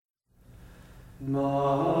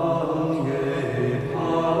Welcome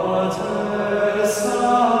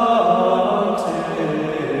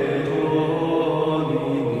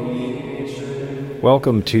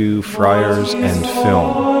to Friars and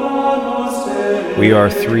Film. We are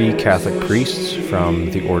three Catholic priests from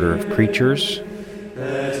the Order of Preachers,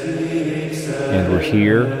 and we're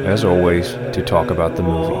here, as always, to talk about the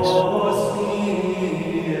movies.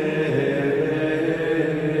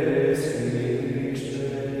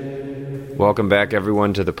 Welcome back,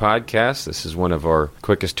 everyone, to the podcast. This is one of our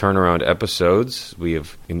quickest turnaround episodes. We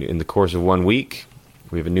have, in the course of 1 week,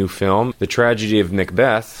 we have a new film, The Tragedy of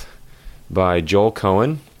Macbeth, by Joel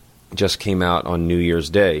Coen. Just came out on New Year's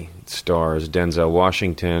Day. It stars Denzel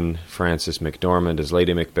Washington, Frances McDormand as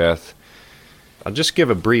Lady Macbeth. I'll just give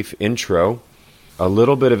a brief intro, a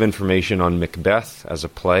little bit of information on Macbeth as a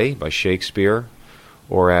play by Shakespeare,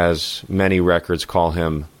 or as many records call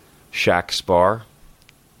him, Shaxpar.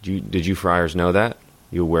 Did you friars know that?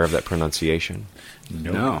 You aware of that pronunciation?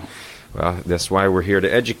 No. Well, that's why we're here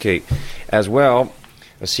to educate. As well,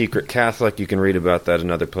 a secret Catholic, you can read about that in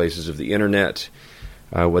other places of the internet,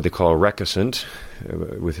 what they call a recusant,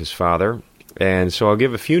 with his father. And so I'll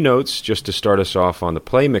give a few notes just to start us off on the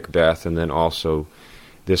play Macbeth and then also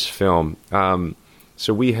this film.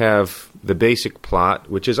 So we have the basic plot,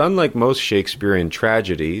 which is unlike most Shakespearean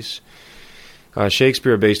tragedies.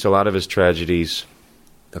 Shakespeare based a lot of his tragedies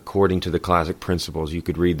according to the classic principles. You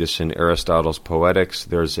could read this in Aristotle's Poetics.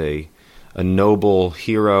 There's a noble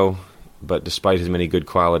hero, but despite his many good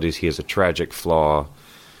qualities, he has a tragic flaw.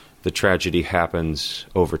 The tragedy happens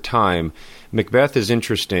over time. Macbeth is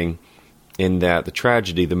interesting in that the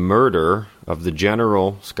tragedy, the murder of the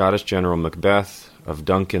general, Scottish general Macbeth, of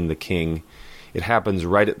Duncan the king, it happens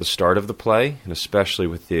right at the start of the play, and especially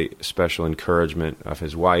with the special encouragement of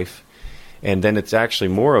his wife. And then it's actually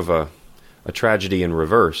more of a tragedy in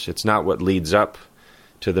reverse. It's not what leads up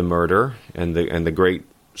to the murder and the great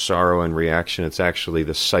sorrow and reaction. It's actually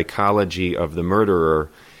the psychology of the murderer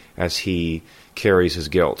as he carries his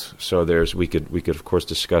guilt. So we could of course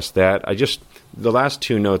discuss that. The last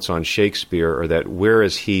two notes on Shakespeare are that where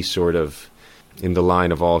is he sort of in the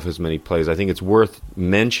line of all of his many plays? I think it's worth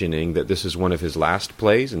mentioning that this is one of his last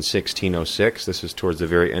plays in 1606. This is towards the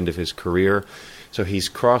very end of his career. So he's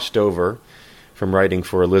crossed over from writing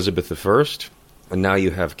for Elizabeth I, and now you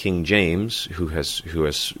have King James, who has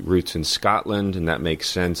roots in Scotland, and that makes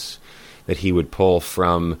sense that he would pull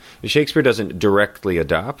from... Shakespeare doesn't directly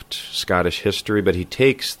adopt Scottish history, but he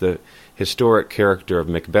takes the historic character of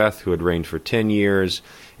Macbeth, who had reigned for 10 years,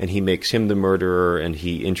 and he makes him the murderer, and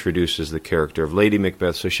he introduces the character of Lady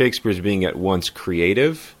Macbeth. So Shakespeare's being at once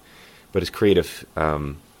creative, but it's creative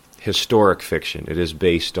historic fiction. It is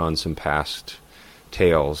based on some past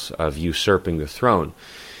tales of usurping the throne.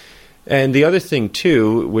 And the other thing,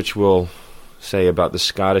 too, which we'll say about the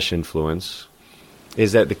Scottish influence,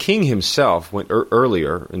 is that the king himself, went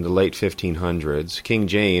earlier in the late 1500s, King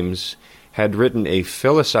James had written a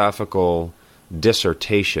philosophical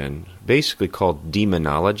dissertation, basically called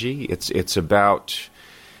Demonology. It's about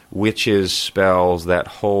witches, spells, that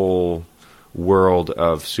whole world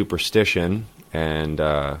of superstition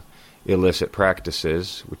and illicit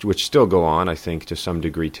practices, which still go on, I think, to some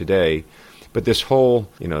degree today. But this whole,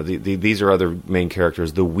 these are other main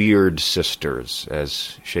characters, the weird sisters,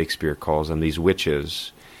 as Shakespeare calls them, these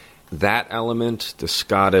witches. That element, the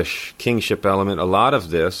Scottish kingship element, a lot of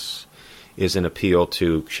this is an appeal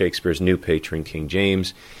to Shakespeare's new patron, King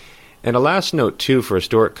James. And a last note, too, for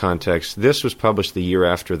historic context, this was published the year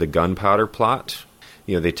after the Gunpowder Plot,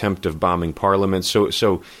 the attempt of bombing Parliament.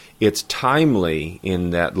 So it's timely in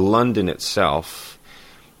that London itself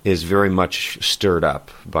is very much stirred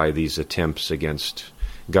up by these attempts against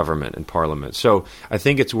government and Parliament. So I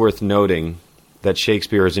think it's worth noting that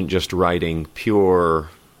Shakespeare isn't just writing pure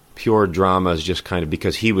dramas just kind of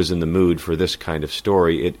because he was in the mood for this kind of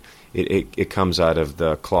story. It comes out of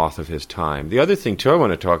the cloth of his time. The other thing, too, I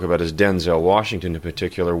want to talk about is Denzel Washington in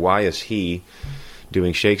particular. Why is he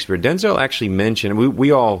doing Shakespeare? Denzel actually mentioned,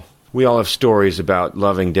 we all have stories about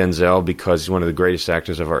loving Denzel because he's one of the greatest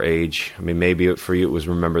actors of our age. I mean, maybe for you it was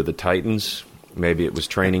Remember the Titans. Maybe it was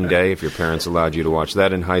Training Day, if your parents allowed you to watch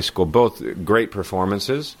that in high school. Both great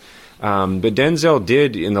performances. But Denzel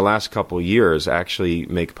did, in the last couple of years, actually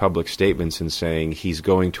make public statements in saying he's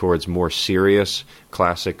going towards more serious,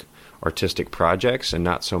 classic artistic projects and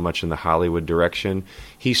not so much in the Hollywood direction.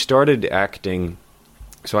 He started acting,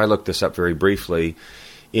 so I looked this up very briefly,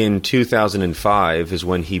 in 2005 is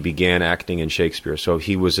when he began acting in Shakespeare. So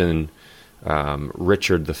he was in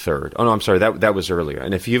Richard III. Oh, no, I'm sorry, that was earlier.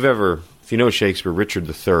 And if you know Shakespeare, Richard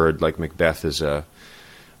III, like Macbeth, is a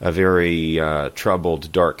a very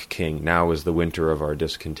troubled, dark king. Now is the winter of our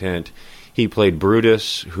discontent. He played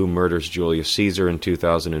Brutus, who murders Julius Caesar in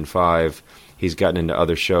 2005. He's gotten into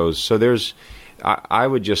other shows. So I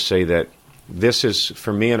would just say that this is,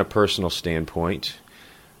 for me, on a personal standpoint,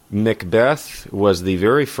 Macbeth was the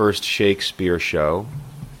very first Shakespeare show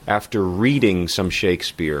after reading some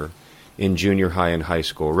Shakespeare in junior high and high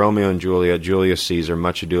school. Romeo and Juliet, Julius Caesar,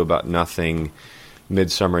 Much Ado About Nothing,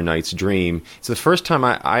 Midsummer Night's Dream. It's the first time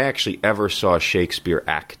I actually ever saw Shakespeare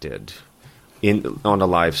acted on a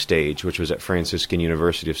live stage, which was at Franciscan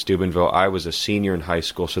University of Steubenville. I was a senior in high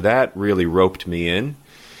school, so that really roped me in.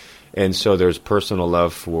 And so there's personal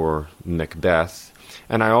love for Macbeth.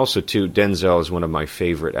 And I also, too, Denzel is one of my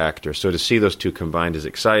favorite actors. So to see those two combined is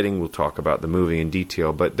exciting. We'll talk about the movie in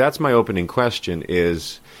detail. But that's my opening question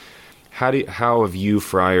is, how have you,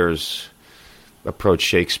 Friars, approached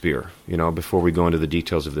Shakespeare, before we go into the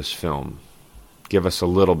details of this film? Give us a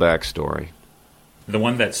little backstory. The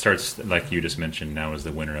one that starts, like you just mentioned now, is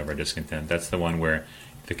the winter of our discontent. That's the one where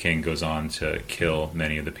the king goes on to kill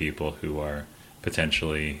many of the people who are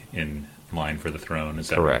potentially in line for the throne. Is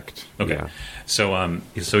that correct? Right? Okay. Yeah.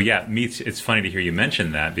 So yeah, it's funny to hear you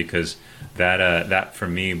mention that, because that for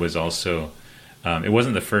me was also it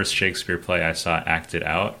wasn't the first Shakespeare play I saw acted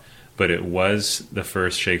out, but it was the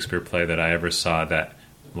first Shakespeare play that I ever saw that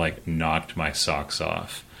knocked my socks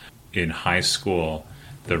off. In high school,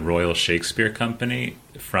 the Royal Shakespeare Company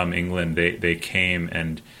from England, they came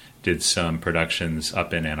and did some productions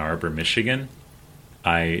up in Ann Arbor, Michigan.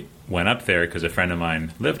 I went up there because a friend of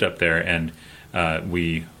mine lived up there, and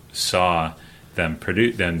we saw them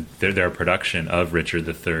produce their production of Richard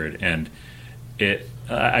III. And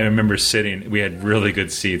I remember sitting. We had really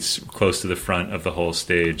good seats close to the front of the whole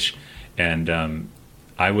stage, and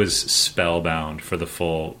I was spellbound for the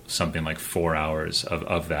full something like 4 hours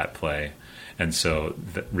of that play. And so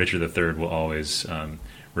Richard III will always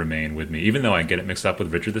remain with me, even though I get it mixed up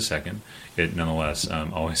with Richard II. It nonetheless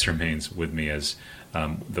always remains with me as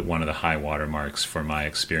one of the high watermarks for my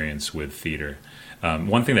experience with theater.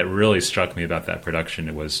 One thing that really struck me about that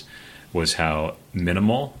production was how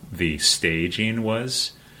minimal the staging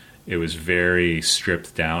was. It was very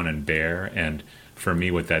stripped down and bare, and for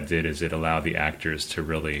me what that did is it allowed the actors to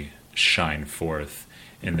really shine forth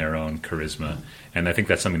in their own charisma. And I think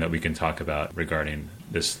that's something that we can talk about regarding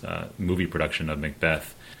this movie production of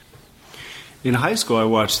Macbeth. In high school, I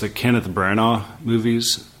watched the Kenneth Branagh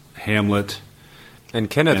movies, Hamlet. And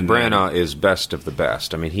Kenneth Branagh is best of the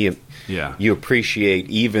best. I mean, you appreciate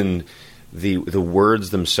even the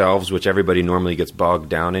words themselves, which everybody normally gets bogged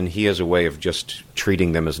down in. He has a way of just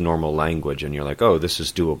treating them as normal language, and you're like, oh, this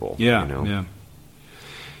is doable. Yeah.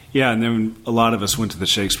 And then a lot of us went to the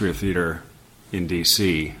Shakespeare Theater in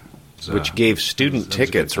D.C. Which gave student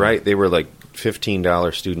tickets, right? They were like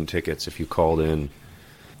 $15 student tickets if you called in.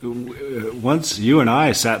 Once you and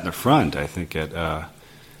I sat in the front, I think, at A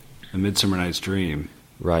Midsummer Night's Dream.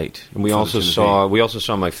 Right. And we also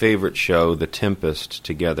saw my favorite show, The Tempest,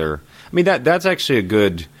 together. I mean, that's actually a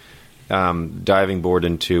good diving board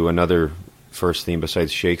into another first theme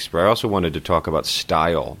besides Shakespeare. I also wanted to talk about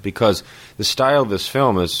style, because the style of this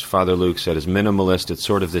film, as Father Luke said, is minimalist. It's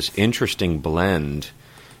sort of this interesting blend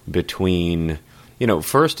between,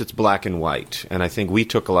 first it's black and white. And I think we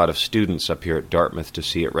took a lot of students up here at Dartmouth to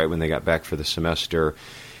see it right when they got back for the semester.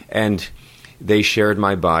 And they shared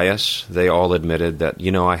my bias. They all admitted that,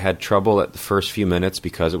 I had trouble at the first few minutes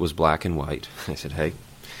because it was black and white. I said, hey,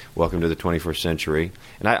 welcome to the 21st century.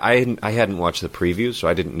 And I hadn't watched the previews, so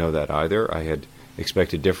I didn't know that either. I had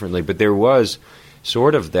expected differently. But there was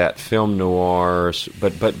sort of that film noir,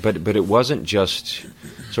 but it wasn't just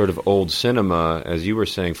sort of old cinema. As you were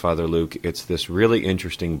saying, Father Luke, it's this really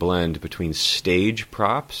interesting blend between stage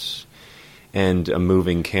props and a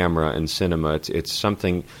moving camera and cinema. It's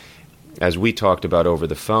something, as we talked about over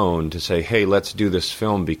the phone, to say, hey, let's do this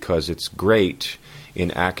film because it's great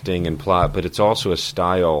in acting and plot, but it's also a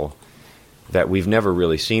style that we've never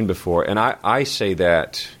really seen before. And I say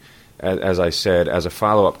that, as I said, as a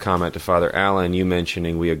follow-up comment to Father Allen, you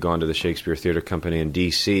mentioning we had gone to the Shakespeare Theater Company in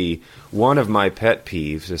D.C., one of my pet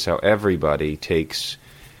peeves is how everybody takes,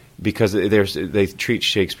 because they treat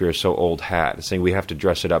Shakespeare as so old hat, saying we have to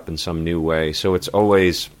dress it up in some new way. So it's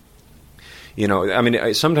always,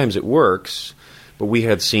 sometimes it works, but we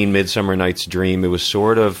had seen Midsummer Night's Dream. It was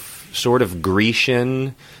sort of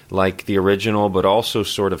Grecian, like the original, but also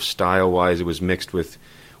sort of style-wise, it was mixed with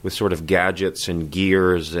sort of gadgets and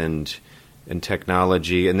gears and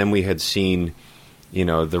technology. And then we had seen,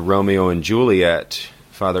 the Romeo and Juliet,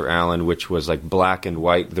 Father Allen, which was like black and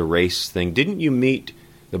white, the race thing. Didn't you meet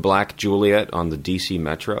the Black Juliet on the D.C.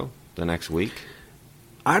 Metro the next week?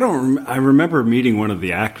 I remember meeting one of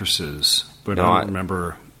the actresses, but No, I don't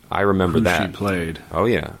remember. I remember who that she played. Oh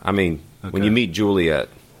yeah, I mean, when Okay. you meet Juliet,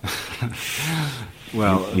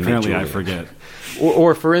 Well, You meet apparently I Juliet. forget.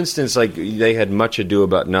 or for instance, like they had Much Ado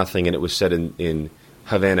About Nothing, and it was set in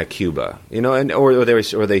Havana, Cuba, and or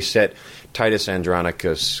they set Titus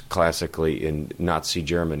Andronicus classically in Nazi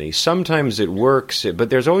Germany. Sometimes it works, but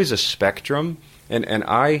there's always a spectrum, and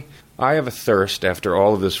I have a thirst after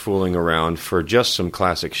all of this fooling around for just some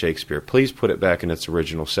classic Shakespeare. Please put it back in its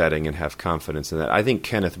original setting and have confidence in that. I think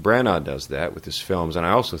Kenneth Branagh does that with his films, and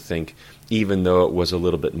I also think, even though it was a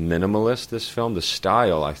little bit minimalist, this film, the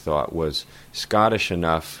style, I thought, was Scottish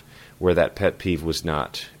enough where that pet peeve was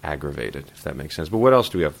not aggravated, if that makes sense. But what else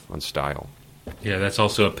do we have on style? Yeah, that's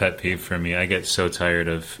also a pet peeve for me. I get so tired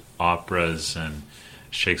of operas and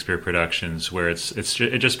Shakespeare productions where it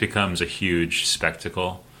just becomes a huge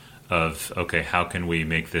spectacle of, okay, how can we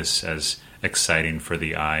make this as exciting for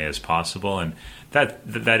the eye as possible? And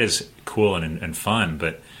that is cool and fun,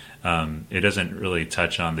 but it doesn't really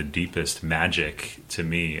touch on the deepest magic to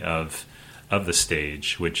me of the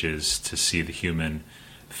stage, which is to see the human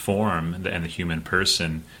form and the human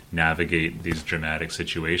person navigate these dramatic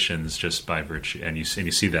situations just by virtue, and you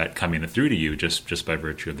see that coming through to you just by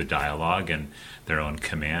virtue of the dialogue and their own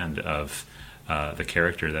command of the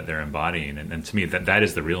character that they're embodying, and to me that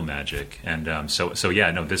is the real magic. And so yeah,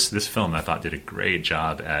 no, this film I thought did a great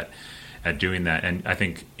job at doing that. And I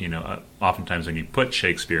think oftentimes when you put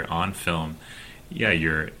Shakespeare on film, yeah,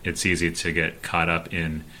 it's easy to get caught up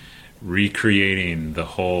in recreating the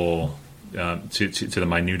whole to the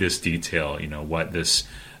minutest detail, what this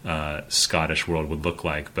Scottish world would look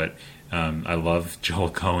like. But I love Joel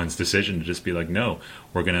Coen's decision to just be like, no,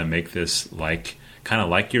 we're going to make this kind of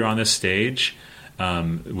like you're on this stage,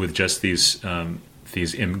 with just these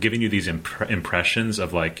giving you these impressions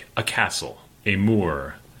of like a castle, a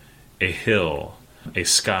moor, a hill, a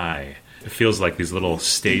sky. It feels like these little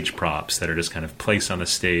stage props that are just kind of placed on the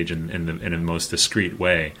stage in a most discreet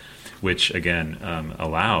way, which again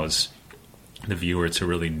allows the viewer to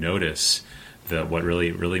really notice what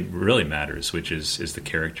really matters, which is the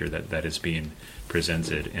character that is being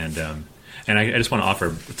presented. And I just want to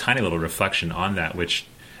offer a tiny little reflection on that, which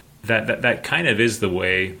that kind of is the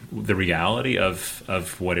reality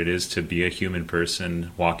of what it is to be a human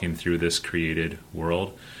person walking through this created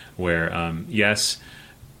world, where yes,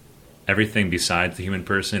 everything besides the human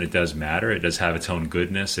person, it does matter. It does have its own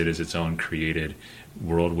goodness. It is its own created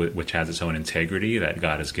world which has its own integrity that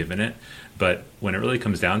God has given it. But when it really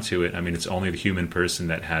comes down to it, I mean, it's only the human person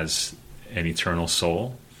that has an eternal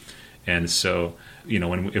soul. And so,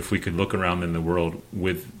 if we could look around in the world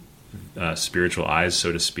with spiritual eyes,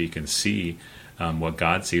 so to speak, and see what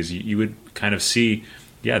God sees, you would kind of see,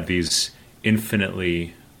 these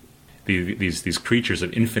infinitely these creatures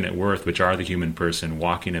of infinite worth, which are the human person,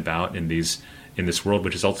 walking about in this world,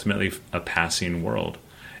 which is ultimately a passing world.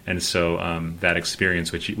 And so that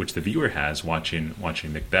experience, which the viewer has watching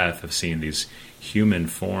Macbeth, of seeing these human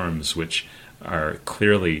forms, which are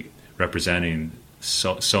clearly representing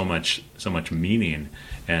so much meaning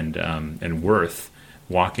and worth,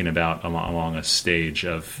 walking about along a stage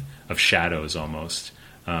of shadows almost.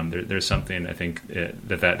 There's something, I think,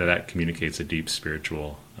 that communicates a deep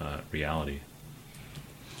spiritual reality.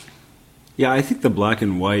 Yeah, I think the black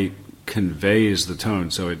and white conveys the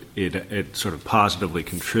tone, so it sort of positively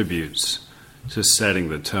contributes to setting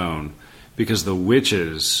the tone, because the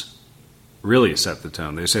witches really set the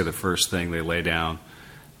tone. They say the first thing, they lay down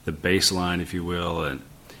the baseline, if you will, and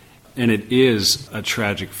it is a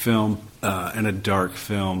tragic film and a dark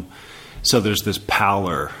film. So there's this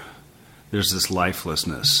pallor, there's this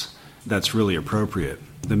lifelessness that's really appropriate.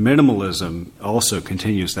 The minimalism also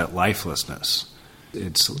continues that lifelessness.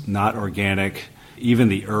 It's not organic. Even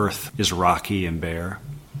the earth is rocky and bare.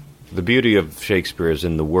 The beauty of Shakespeare is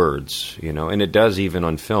in the words, and it does, even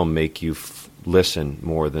on film, make you listen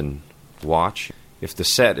more than watch. If the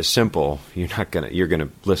set is simple, you're gonna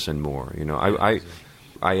listen more.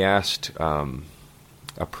 I asked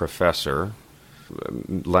a professor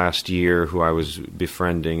last year who I was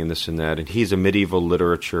befriending and this and that, and he's a medieval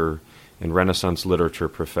literature and Renaissance literature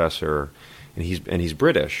professor, and he's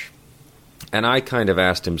British. And I kind of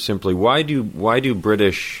asked him simply, why do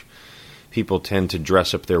British people tend to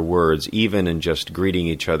dress up their words, even in just greeting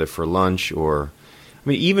each other for lunch, or, I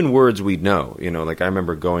mean, even words we know. Like I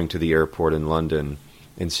remember going to the airport in London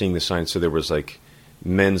and seeing the sign. So there was like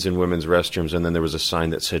men's and women's restrooms, and then there was a sign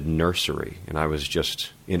that said nursery, and I was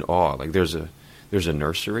just in awe. Like there's a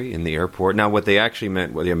nursery in the airport. Now, what they actually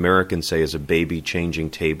meant, what the Americans say, is a baby changing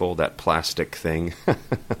table, that plastic thing.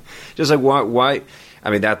 Just like why? I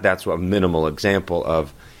mean, that's a minimal example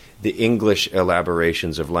of the English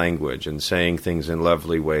elaborations of language and saying things in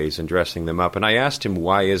lovely ways and dressing them up. And I asked him,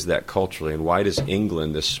 why is that culturally, and why does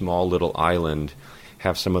England, this small little island,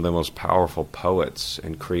 have some of the most powerful poets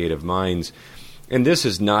and creative minds? And this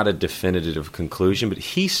is not a definitive conclusion, but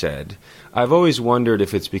he said, I've always wondered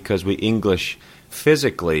if it's because we English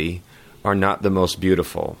physically are not the most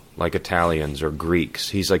beautiful, like Italians or Greeks.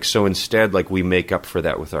 He's like, so instead, like, we make up for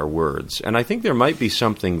that with our words. And I think there might be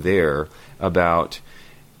something there about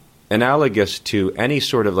analogous to any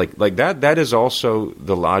sort of like that is also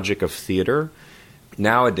the logic of theater.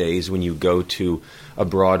 Nowadays, when you go to a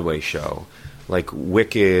Broadway show, like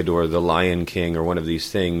Wicked or The Lion King or one of these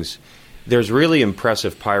things, there's really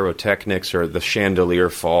impressive pyrotechnics, or the chandelier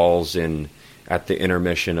falls at the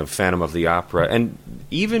intermission of Phantom of the Opera. And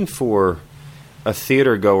even for a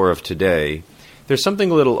theater goer of today, there's something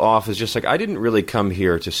a little off. It's just like, I didn't really come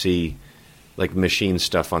here to see like machine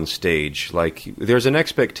stuff on stage. Like, there's an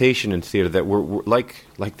expectation in theater that we're like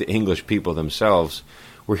the English people themselves,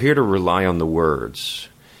 we're here to rely on the words.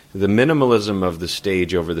 The minimalism of the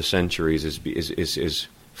stage over the centuries is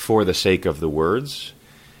for the sake of the words,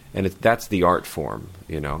 and that's the art form.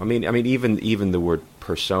 I mean, even the word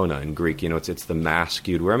persona in Greek, it's the mask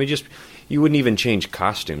you'd wear. I mean, you wouldn't even change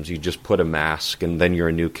costumes. You just put a mask, and then you're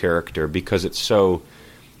a new character, because it's so.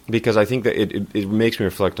 Because I think that it makes me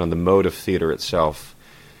reflect on the mode of theater itself.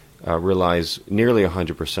 Relies nearly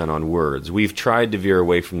 100% on words. We've tried to veer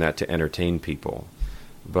away from that to entertain people,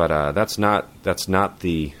 but that's not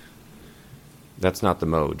the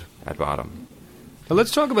mode at bottom. Now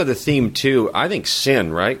let's talk about the theme too. I think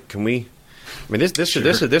sin, right? Can we? I mean, this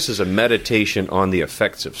is a meditation on the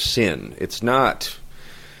effects of sin. It's not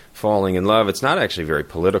falling in love. It's not actually very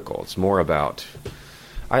political. It's more about.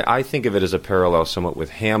 I think of it as a parallel somewhat with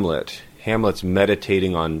Hamlet. Hamlet's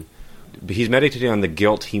meditating on the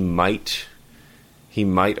guilt he might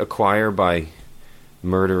acquire by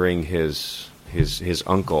murdering his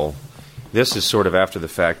uncle. This is sort of after the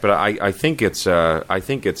fact, but I think it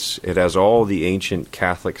has all the ancient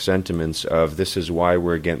Catholic sentiments of, this is why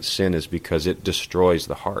we're against sin, is because it destroys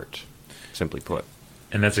the heart, simply put.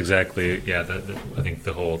 And that's exactly I think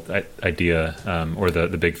the whole idea or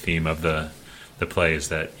the big theme of the play is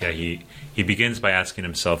that he begins by asking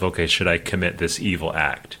himself, okay, should I commit this evil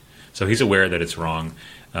act? So he's aware that it's wrong,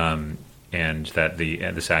 and that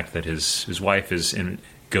this act that his wife is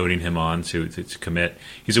goading him on to commit.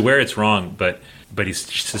 He's aware it's wrong, but he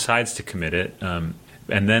decides to commit it. And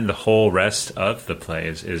then the whole rest of the play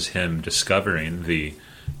is him discovering the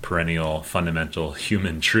perennial, fundamental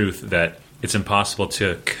human truth that it's impossible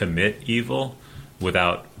to commit evil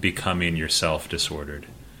without becoming yourself disordered.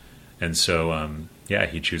 And so,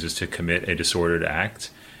 he chooses to commit a disordered act,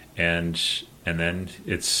 and then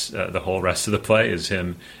it's the whole rest of the play is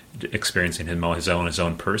him experiencing his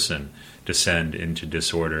own person descend into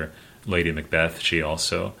disorder. Lady Macbeth, she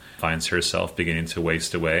also finds herself beginning to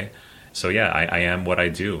waste away. So I am what I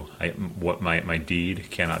do. What my deed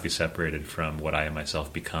cannot be separated from what I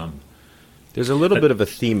myself become. There's a little bit of a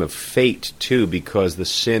theme of fate too, because the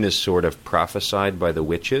sin is sort of prophesied by the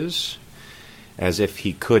witches, as if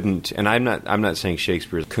he couldn't. And I'm not saying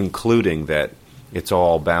Shakespeare is concluding that it's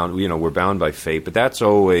all bound. We're bound by fate, but that's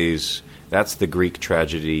the Greek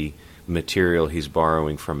tragedy material he's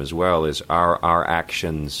borrowing from as well. Is our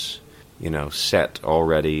actions, set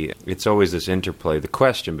already? It's always this interplay, the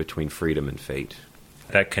question between freedom and fate.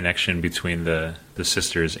 That connection between the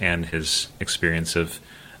sisters and his experience of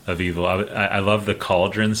evil. I love the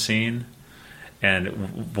cauldron scene,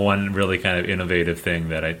 and one really kind of innovative thing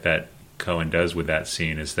that Cohen does with that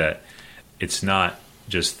scene is that it's not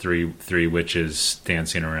just three witches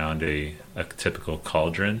dancing around a typical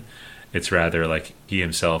cauldron. It's rather like he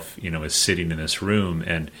himself, is sitting in this room,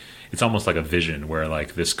 and it's almost like a vision where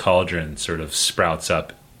like this cauldron sort of sprouts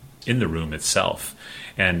up in the room itself.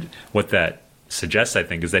 And what that suggests, I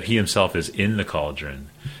think, is that he himself is in the cauldron.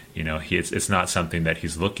 It's not something that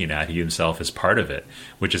he's looking at. He himself is part of it,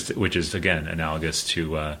 which is again analogous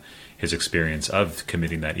to his experience of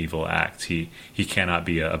committing that evil act. He cannot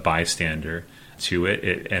be a bystander to it.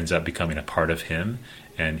 It ends up becoming a part of him,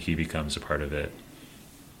 and he becomes a part of it.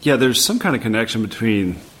 Yeah, there's some kind of connection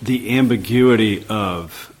between the ambiguity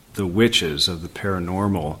of the witches, of the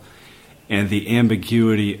paranormal, and the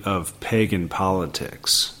ambiguity of pagan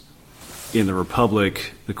politics. In the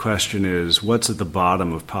Republic, the question is, what's at the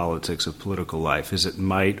bottom of politics, of political life? Is it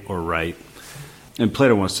might or right? And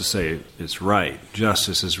Plato wants to say it's right.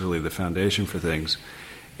 Justice is really the foundation for things.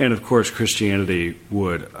 And of course, Christianity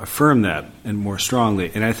would affirm that, and more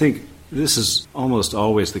strongly. And I think this is almost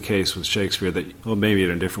always the case with Shakespeare, that, well, maybe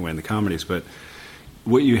in a different way in the comedies, but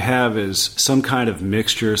what you have is some kind of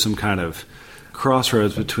mixture, some kind of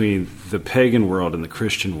crossroads between the pagan world and the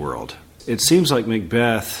Christian world. It seems like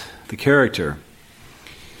Macbeth, the character,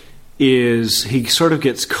 he sort of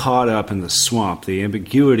gets caught up in the swamp, the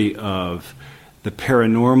ambiguity of the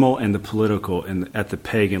paranormal and the political at the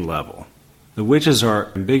pagan level. The witches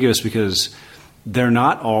are ambiguous because they're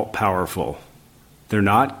not all powerful. They're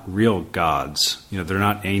not real gods. They're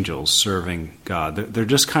not angels serving God. They're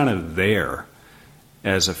just kind of there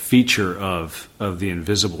as a feature of the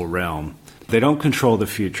invisible realm. They don't control the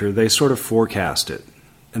future. They sort of forecast it.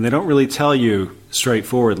 And they don't really tell you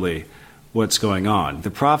straightforwardly what's going on.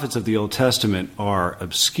 The prophets of the Old Testament are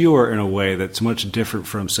obscure in a way that's much different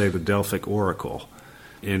from, say, the Delphic oracle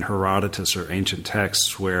in Herodotus or ancient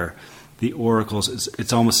texts, where the oracles,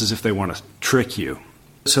 it's almost as if they want to trick you.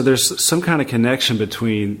 So there's some kind of connection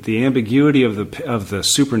between the ambiguity of the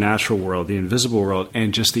supernatural world, the invisible world,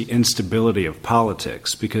 and just the instability of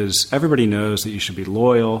politics, because everybody knows that you should be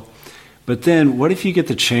loyal. But then what if you get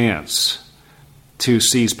the chance to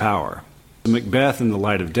seize power? Macbeth, in the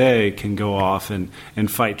light of day, can go off and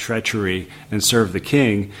fight treachery and serve the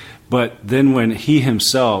king, but then when he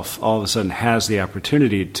himself all of a sudden has the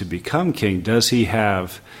opportunity to become king, does he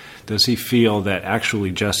feel that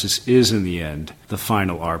actually justice is in the end the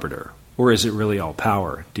final arbiter? Or is it really all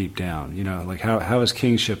power deep down? How is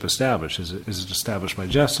kingship established? Is it established by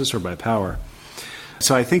justice or by power?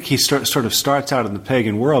 So I think he sort of starts out in the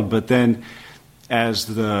pagan world, but then as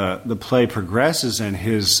the play progresses and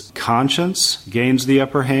his conscience gains the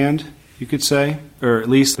upper hand, you could say, or at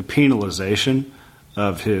least the penalization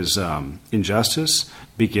of his injustice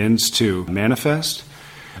begins to manifest,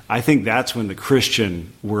 I think that's when the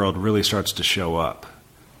Christian world really starts to show up.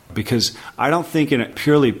 Because I don't think in a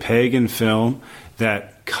purely pagan film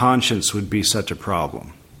that conscience would be such a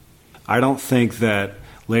problem. I don't think that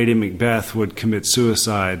Lady Macbeth would commit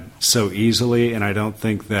suicide so easily, and I don't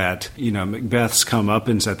think that Macbeth's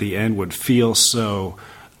comeuppance at the end would feel so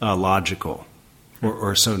logical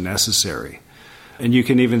or so necessary. And you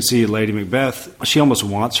can even see Lady Macbeth, she almost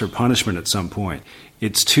wants her punishment at some point.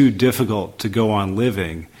 It's too difficult to go on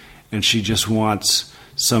living, and she just wants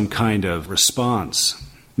some kind of response.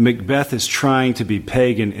 Macbeth is trying to be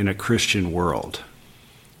pagan in a Christian world.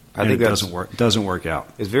 I think that doesn't work out.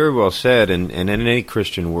 It's very well said, and in any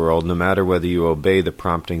Christian world, no matter whether you obey the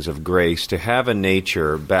promptings of grace, to have a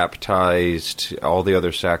nature baptized, all the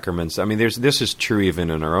other sacraments, this is true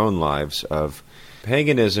even in our own lives, of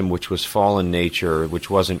paganism, which was fallen nature, which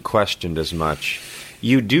wasn't questioned as much.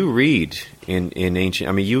 You do read in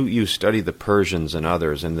ancient, you study the Persians and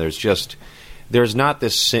others, and there's not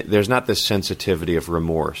this sensitivity of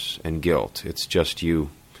remorse and guilt. It's just you.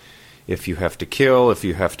 If you have to kill, if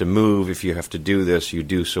you have to move, if you have to do this, you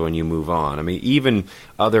do so and you move on. Even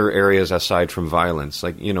other areas aside from violence,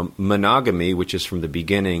 like, monogamy, which is from the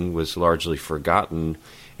beginning, was largely forgotten.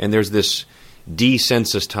 And there's this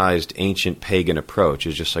desensitized ancient pagan approach.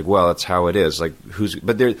 It's just like, well, that's how it is.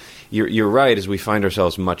 You're right, as we find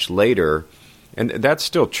ourselves much later, and that's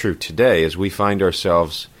still true today, as we find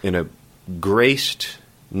ourselves in a graced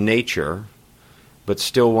nature, but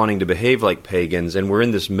still wanting to behave like pagans, and we're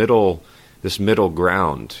in this middle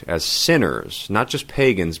ground as sinners, not just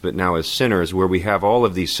pagans, but now as sinners, where we have all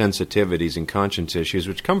of these sensitivities and conscience issues,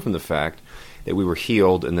 which come from the fact that we were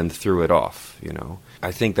healed and then threw it off.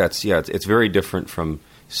 I think that's it's very different from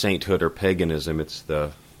sainthood or paganism. It's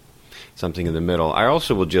something in the middle. I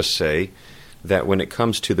also will just say that when it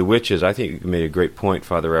comes to the witches, I think you made a great point,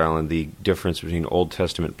 Father Allen. The difference between Old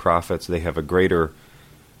Testament prophets, they have a greater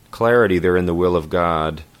clarity, they're in the will of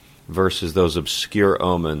God, versus those obscure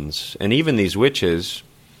omens. And even these witches,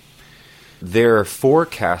 their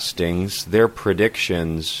forecastings, their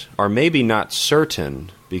predictions are maybe not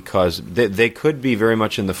certain, because they could be very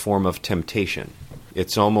much in the form of temptation.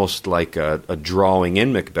 It's almost like a drawing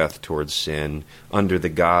in Macbeth towards sin under the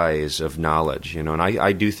guise of knowledge. And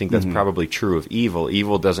I do think that's probably true of evil.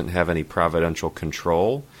 Evil doesn't have any providential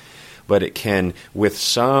control, but it can, with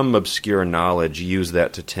some obscure knowledge, use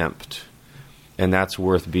that to tempt. And that's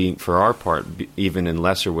worth being, for our part, even in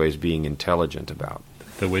lesser ways, being intelligent about.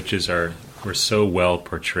 The witches were so well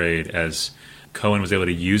portrayed, as Cohen was able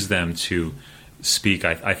to use them to speak,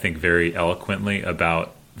 I think, very eloquently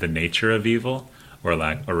about the nature of evil, or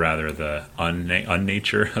rather the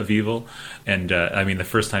unnature of evil. And the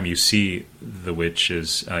first time you see the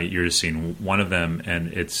witches, you're just seeing one of them,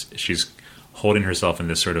 and she's holding herself in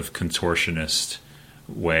this sort of contortionist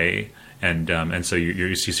way, and so you're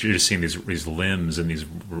just seeing these limbs in these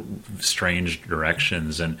strange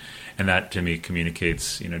directions, and that to me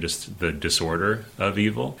communicates, just the disorder of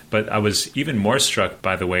evil. But I was even more struck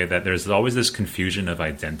by the way that there's always this confusion of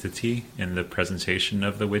identity in the presentation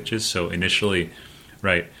of the witches. So initially,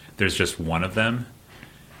 right, there's just one of them,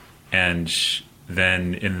 and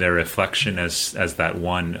then in their reflection as that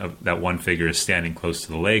one figure is standing close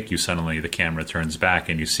to the lake, the camera turns back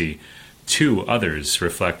and you see two others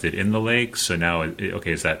reflected in the lake. So now,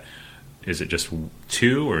 okay, is it just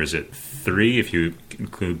two, or is it three if you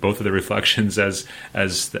include both of the reflections as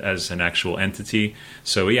an actual entity?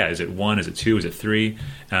 So yeah, is it one? Is it two? Is it three?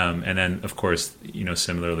 And then of course,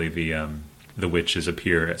 similarly the witches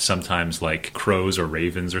appear sometimes like crows or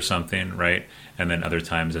ravens or something, right? And then other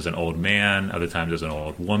times as an old man, other times as an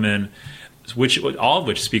old woman. All of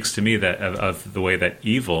which speaks to me that of the way that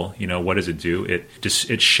evil, what does it do?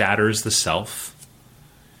 It shatters the self.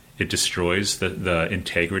 It destroys the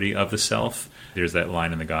integrity of the self. There's that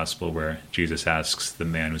line in the gospel where Jesus asks the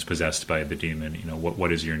man who's possessed by the demon,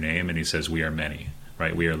 what is your name? And he says, we are many,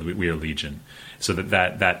 right? We are legion. So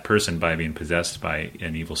that person, by being possessed by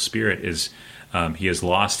an evil spirit, is he has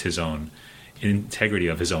lost his own integrity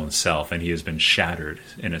of his own self, and he has been shattered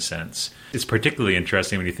in a sense. It's particularly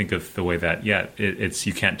interesting when you think of the way that, it's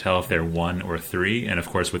you can't tell if they're one or three, and of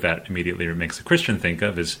course what that immediately makes a Christian think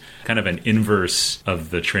of is kind of an inverse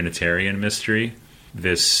of the Trinitarian mystery.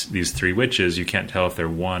 These three witches, you can't tell if they're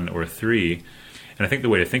one or three, and I think the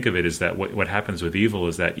way to think of it is that what happens with evil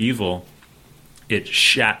is that evil, it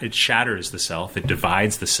shatters the self, it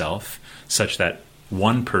divides the self, such that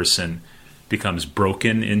one person becomes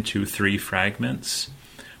broken into three fragments,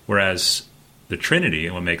 whereas the Trinity,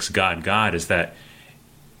 and what makes God God, is that,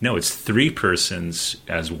 no, it's three persons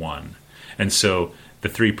as one. And so the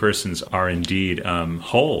three persons are indeed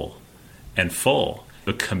whole and full,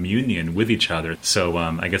 the communion with each other. So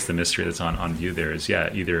I guess the mystery that's on view there is,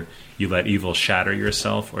 either you let evil shatter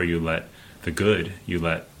yourself, or you let the good, you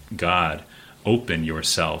let God open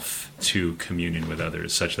yourself to communion with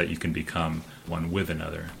others, such that you can become one with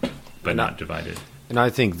another, but not divided. And I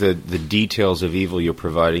think the details of evil you're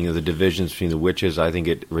providing, the divisions between the witches, I think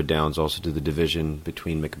it redounds also to the division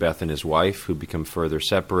between Macbeth and his wife, who become further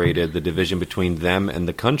separated, the division between them and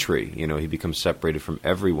the country. He becomes separated from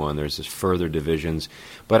everyone. There's this further divisions.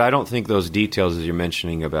 But I don't think those details, as you're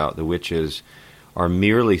mentioning about the witches, are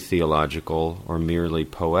merely theological or merely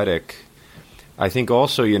poetic. I think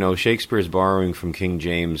also, Shakespeare is borrowing from King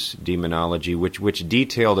James demonology, which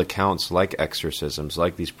detailed accounts like exorcisms,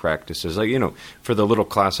 like these practices. Like, for the little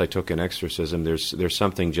class I took in exorcism, there's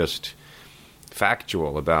something just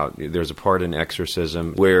factual about. There's a part in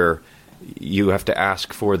exorcism where you have to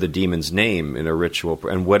ask for the demon's name in a ritual,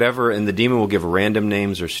 and the demon will give random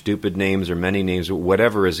names or stupid names or many names.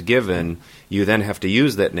 Whatever is given, you then have to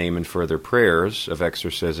use that name in further prayers of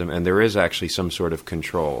exorcism, and there is actually some sort of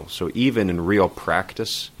control. So even in real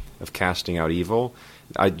practice of casting out evil,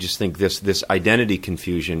 I just think this identity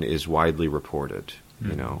confusion is widely reported,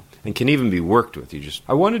 and can even be worked with.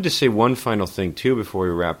 I wanted to say one final thing too before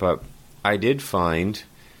we wrap up. I did find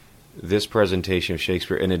this presentation of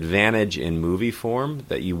Shakespeare an advantage in movie form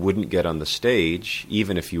that you wouldn't get on the stage,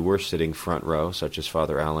 even if you were sitting front row, such as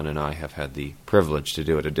Father Allen and I have had the privilege to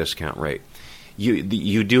do at a discount rate.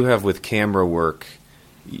 You do have, with camera work,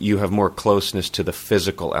 you have more closeness to the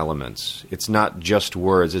physical elements. It's not just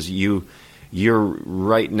words. You're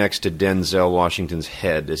right next to Denzel Washington's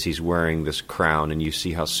head as he's wearing this crown, and you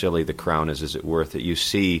see how silly the crown is. Is it worth it? You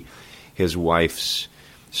see his wife's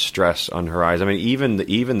stress on her eyes. I mean, even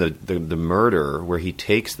the murder where he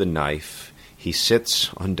takes the knife, he sits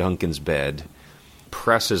on Duncan's bed,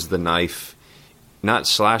 presses the knife, not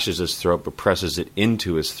slashes his throat, but presses it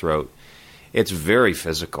into his throat. It's very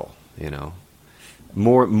physical,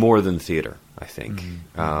 more than theater, I think.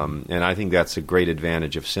 Mm-hmm. And I think that's a great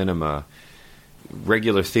advantage of cinema.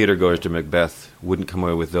 Regular theater goers to Macbeth wouldn't come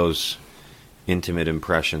away with those intimate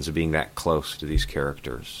impressions of being that close to these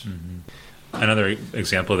characters. Mm-hmm. Another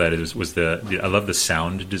example of that was I love the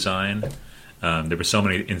sound design. There were so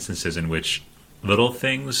many instances in which little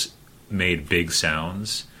things made big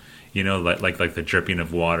sounds, like the dripping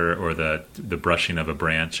of water or the brushing of a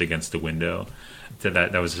branch against the window.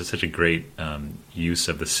 That was just such a great use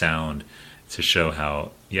of the sound to show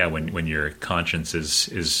how, when your conscience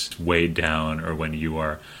is weighed down, or when you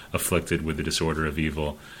are afflicted with the disorder of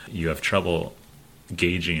evil, you have trouble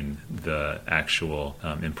gauging the actual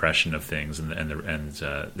impression of things and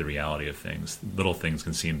the reality of things. Little things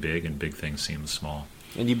can seem big, and big things seem small.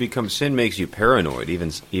 And sin makes you paranoid,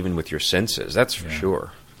 even with your senses. That's for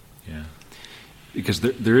sure. Yeah, because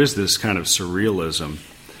there is this kind of surrealism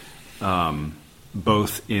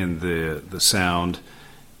both in the sound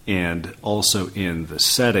and also in the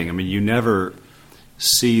setting. I mean, you never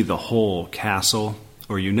see the whole castle,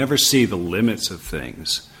 or you never see the limits of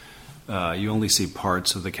things. You only see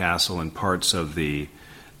parts of the castle and parts of the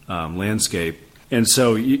landscape. And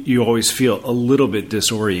so you always feel a little bit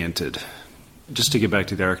disoriented. Just to get back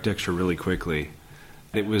to the architecture really quickly,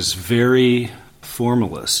 it was very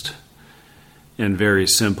formalist and very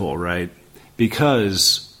simple, right?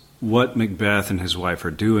 Because what Macbeth and his wife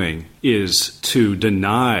are doing is to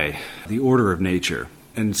deny the order of nature.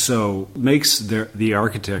 And so makes the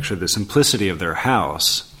architecture, the simplicity of their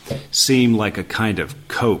house, seem like a kind of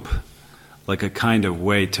cope, like a kind of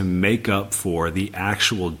way to make up for the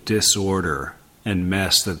actual disorder and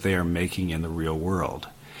mess that they are making in the real world.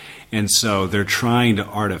 And so they're trying to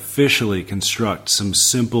artificially construct some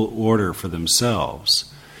simple order for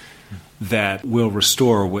themselves that will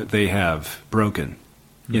restore what they have broken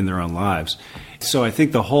in their own lives. So I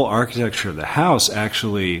think the whole architecture of the house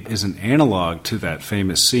actually is an analog to that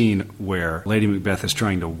famous scene where Lady Macbeth is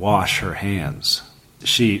trying to wash her hands.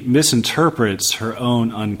 She misinterprets her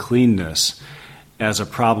own uncleanness as a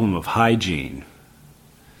problem of hygiene,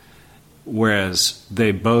 whereas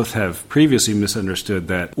they both have previously misunderstood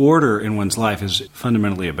that order in one's life is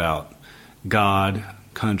fundamentally about God,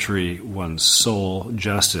 country, one's soul,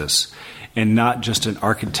 justice, and not just an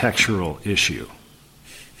architectural issue.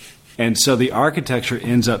 And so the architecture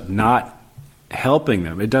ends up not helping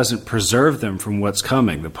them. It doesn't preserve them from what's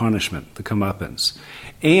coming, the punishment, the comeuppance.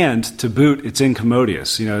 And to boot, it's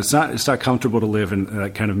incommodious. You know, it's not comfortable to live in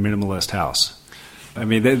that kind of minimalist house. I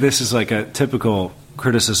mean, this is like a typical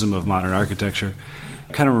criticism of modern architecture.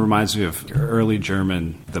 It kind of reminds me of early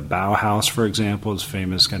German, the Bauhaus, for example, is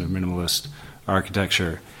famous kind of minimalist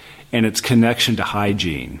architecture, and its connection to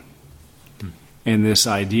hygiene. And this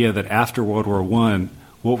idea that after World War I,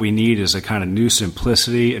 what we need is a kind of new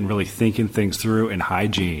simplicity and really thinking things through and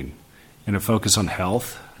hygiene and a focus on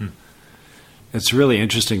health. It's really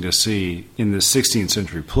interesting to see in the 16th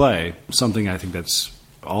century play something I think that's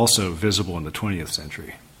also visible in the 20th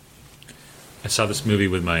century. I saw this movie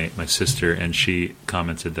with my sister, and she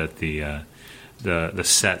commented that the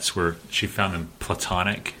sets were, she found them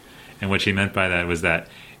platonic, and what she meant by that was that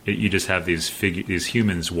you just have these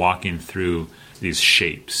humans walking through these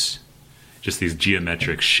shapes, just these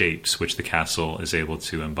geometric shapes, which the castle is able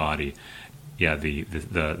to embody. Yeah,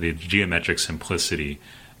 the geometric simplicity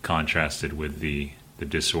contrasted with the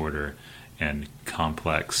disorder and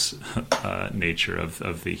complex nature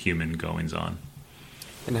of the human goings-on.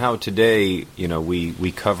 And how today,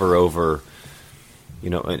 we cover over,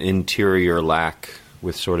 an interior lack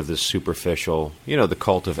with sort of this superficial, the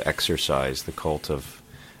cult of exercise, the cult of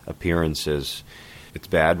appearances. It's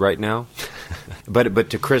bad right now. but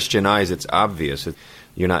to Christian eyes, it's obvious.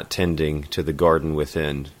 You're not tending to the garden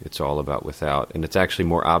within. It's all about without. And it's actually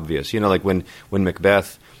more obvious. Like when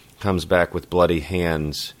Macbeth comes back with bloody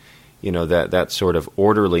hands, that sort of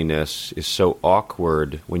orderliness is so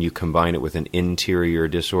awkward when you combine it with an interior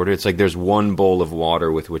disorder. It's like there's one bowl of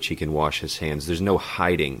water with which he can wash his hands. There's no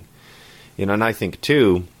hiding. And I think,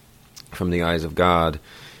 too, from the eyes of God,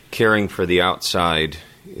 caring for the outside,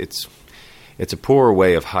 it's a poor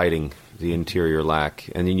way of hiding the interior lack.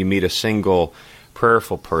 And then you meet a single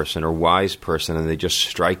prayerful person or wise person, and they just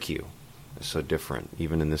strike you. It's so different,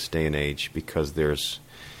 even in this day and age, because there's,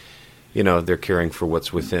 they're caring for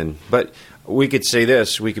what's within. But we could say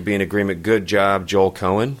this. We could be in agreement. Good job, Joel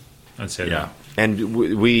Coen. I'd say that. And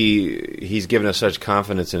he's given us such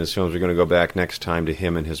confidence in his films. We're going to go back next time to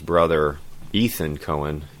him and his brother, Ethan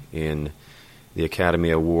Coen, in the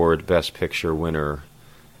Academy Award Best Picture winner,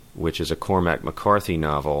 which is a Cormac McCarthy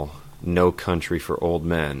novel, No Country for Old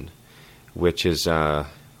Men, which is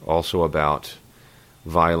also about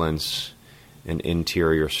violence and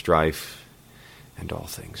interior strife and all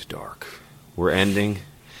things dark. We're ending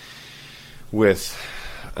with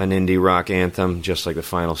an indie rock anthem, just like the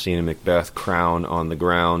final scene in Macbeth, Crown on the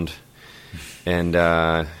Ground. And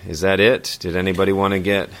is that it? Did anybody want to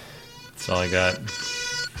get... That's all I got.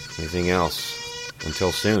 Anything else?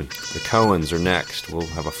 Until soon. The Coens are next. We'll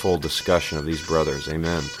have a full discussion of these brothers.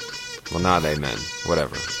 Amen. Well, not amen.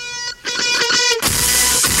 Whatever.